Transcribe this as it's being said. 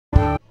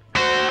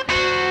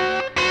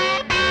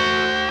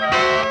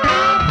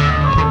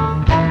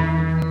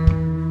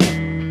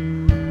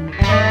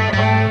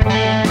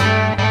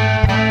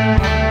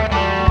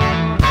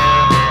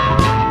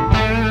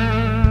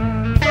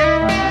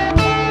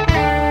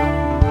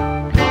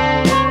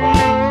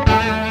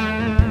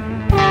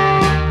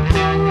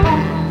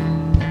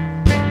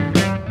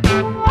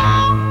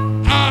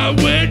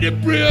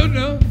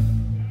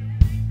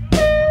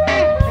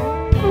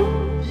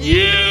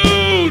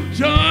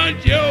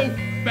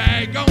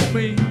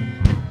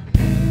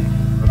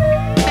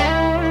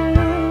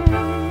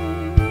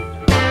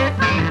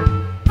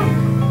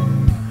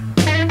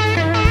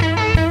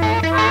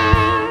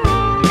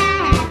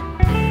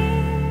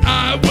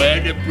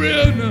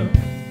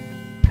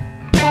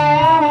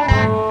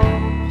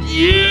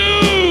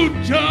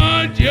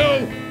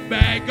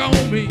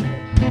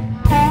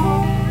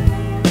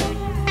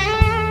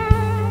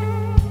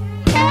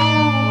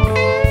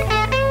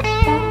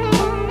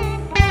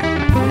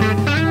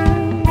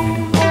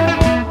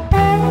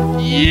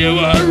You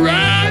were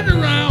riding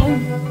around,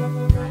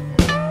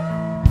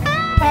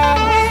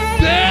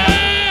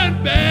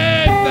 saying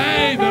bad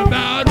things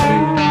about me.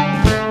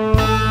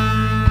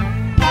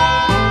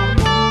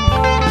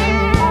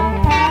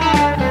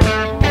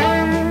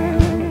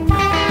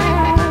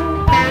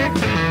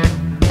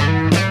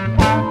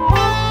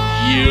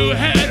 You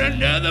had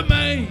another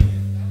man.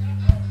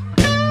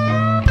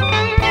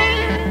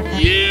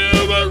 You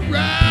were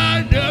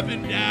riding up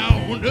and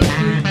down the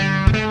street.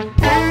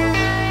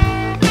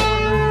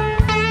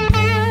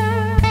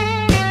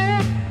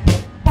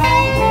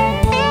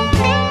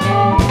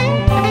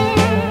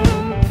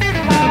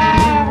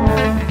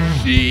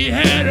 She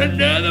had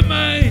another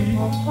man.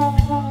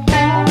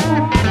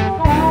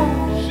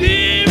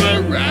 She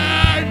was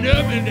riding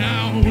up and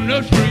down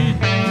the street.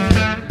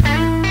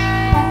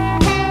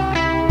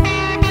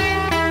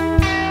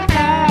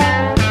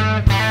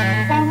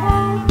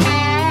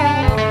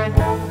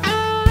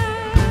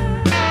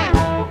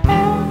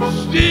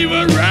 She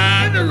was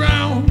riding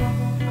around,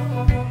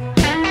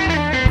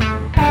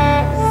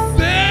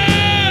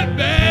 saying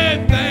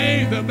bad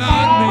things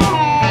about me.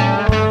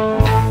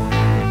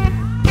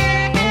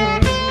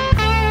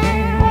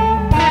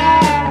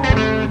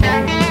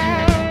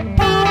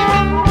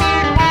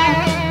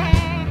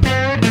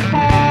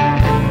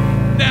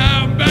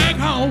 Now I'm back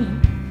home,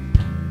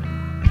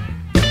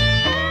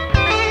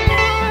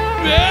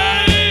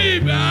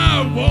 babe,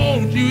 I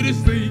want you to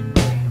see.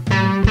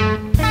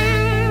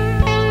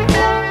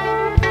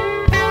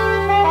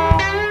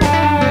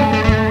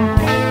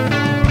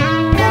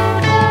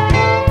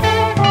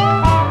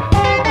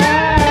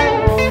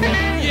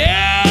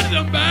 Yes,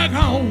 I'm back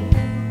home,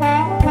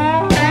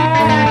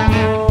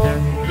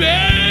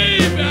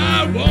 babe,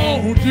 I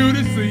want you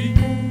to see.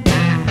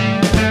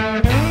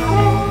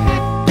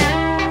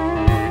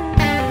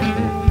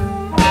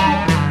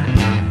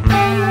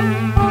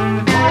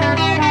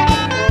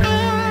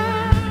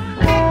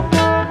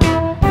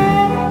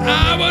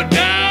 I was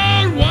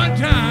down one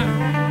time,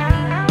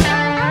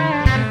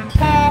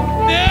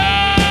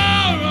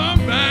 now I'm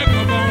back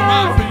up on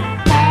my feet.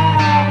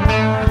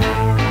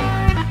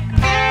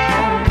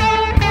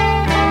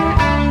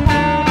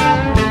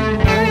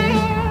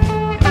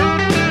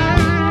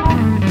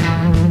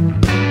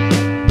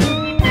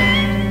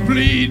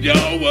 Please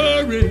don't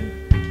worry,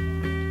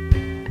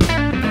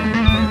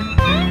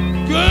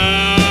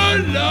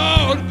 good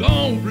Lord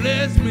gon'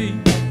 bless me.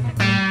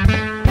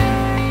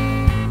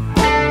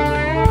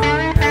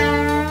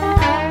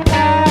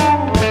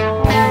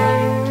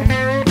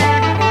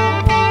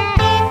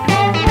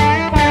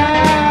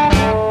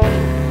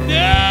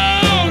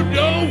 No,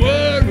 don't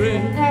worry,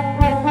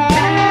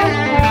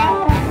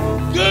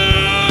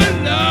 good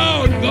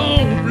Lord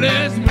gon'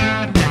 bless me.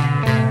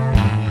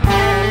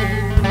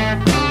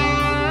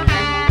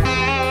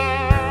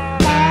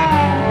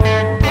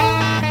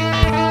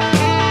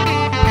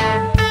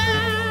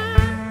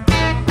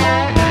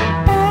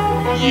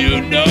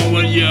 You know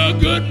when you're a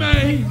good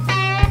man,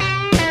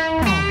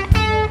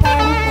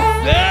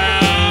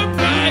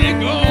 somebody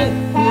gon'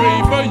 pray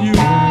for you.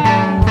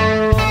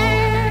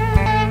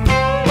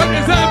 What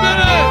is that,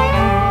 Billy?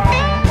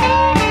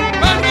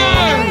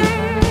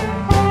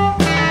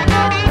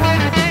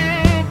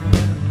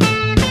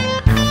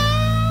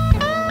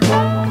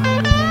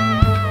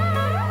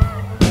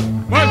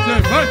 What's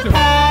that?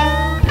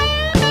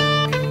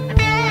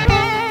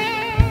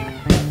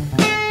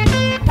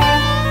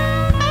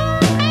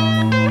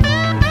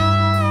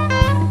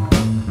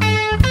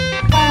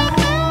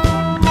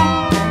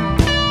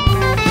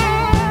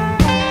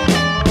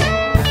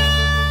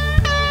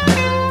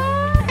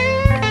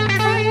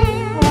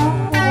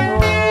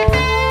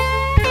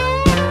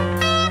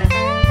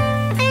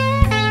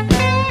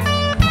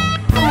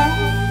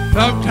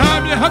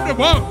 Sometimes you have to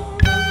walk,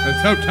 and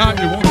sometimes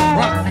you want to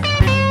cry.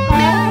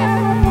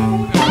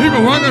 And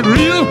people wonder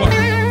real why.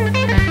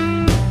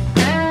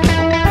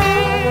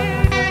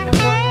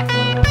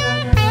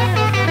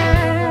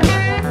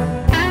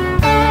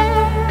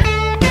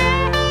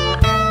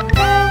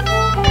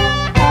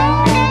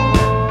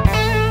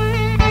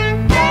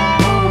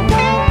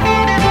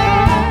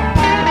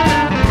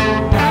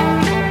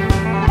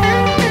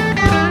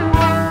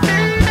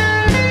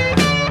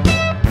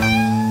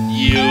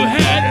 You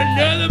had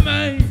another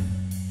man.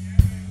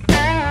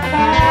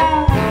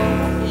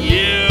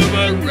 You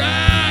were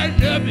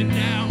riding up and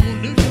down